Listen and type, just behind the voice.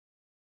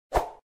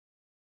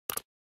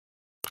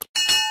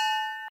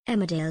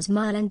Emmerdale's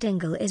Marlon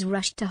Dingle is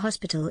rushed to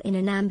hospital in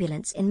an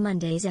ambulance in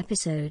Monday's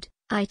episode,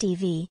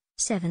 ITV,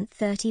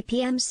 7:30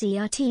 p.m.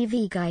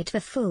 CRTV Guide for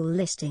full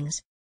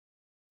listings.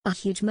 A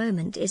huge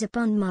moment is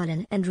upon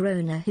Marlon and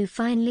Rhona, who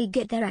finally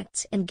get their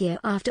acts in gear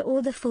after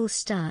all the false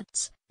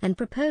starts, and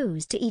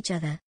propose to each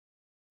other.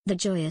 The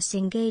joyous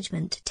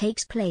engagement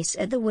takes place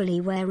at the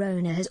Woolly, where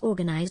Rhona has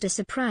organised a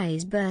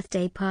surprise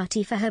birthday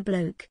party for her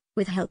bloke,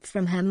 with help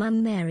from her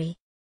mum Mary.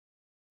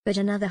 But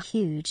another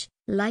huge,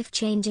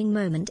 life-changing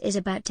moment is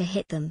about to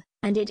hit them,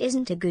 and it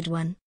isn't a good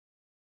one.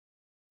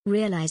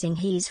 Realizing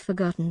he's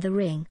forgotten the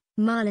ring,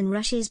 Marlon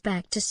rushes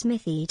back to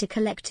Smithy to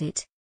collect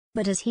it.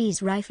 But as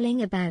he's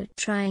rifling about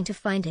trying to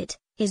find it,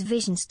 his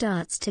vision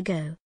starts to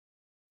go.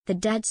 The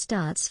dad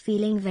starts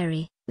feeling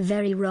very,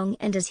 very wrong,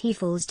 and as he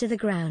falls to the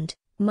ground,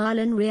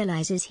 Marlon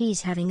realizes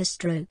he's having a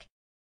stroke.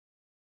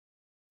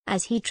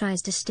 As he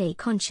tries to stay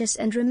conscious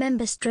and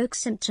remember stroke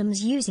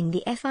symptoms using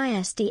the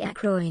happiest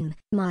acronym,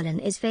 Marlon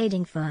is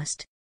fading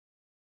fast.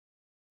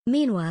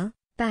 Meanwhile,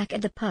 back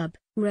at the pub,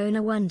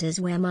 Rhona wonders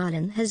where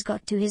Marlon has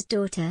got to his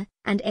daughter,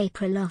 and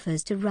April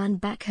offers to run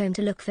back home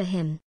to look for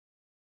him.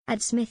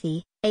 At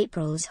Smithy,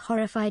 April's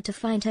horrified to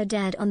find her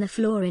dad on the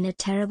floor in a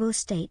terrible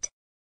state.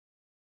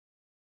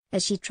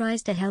 As she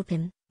tries to help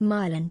him,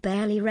 Marlon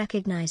barely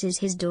recognizes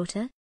his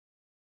daughter.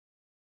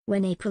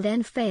 When April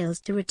then fails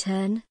to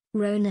return,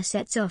 Rhona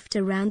sets off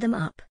to round them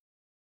up.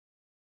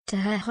 To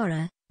her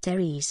horror,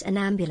 there's an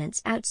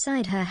ambulance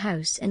outside her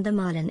house and the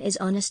Marlon is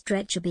on a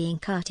stretcher being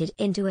carted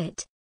into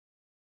it.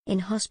 In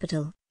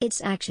hospital,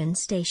 it's action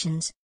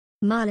stations.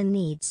 Marlon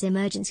needs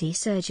emergency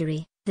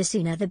surgery, the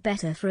sooner the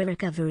better for a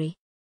recovery.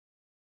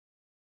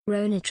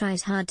 Rhona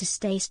tries hard to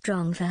stay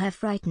strong for her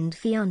frightened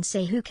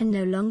fiancé, who can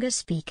no longer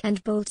speak,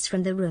 and bolts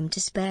from the room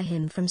to spare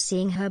him from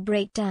seeing her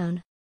break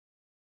down.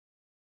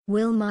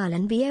 Will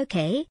Marlon be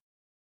okay?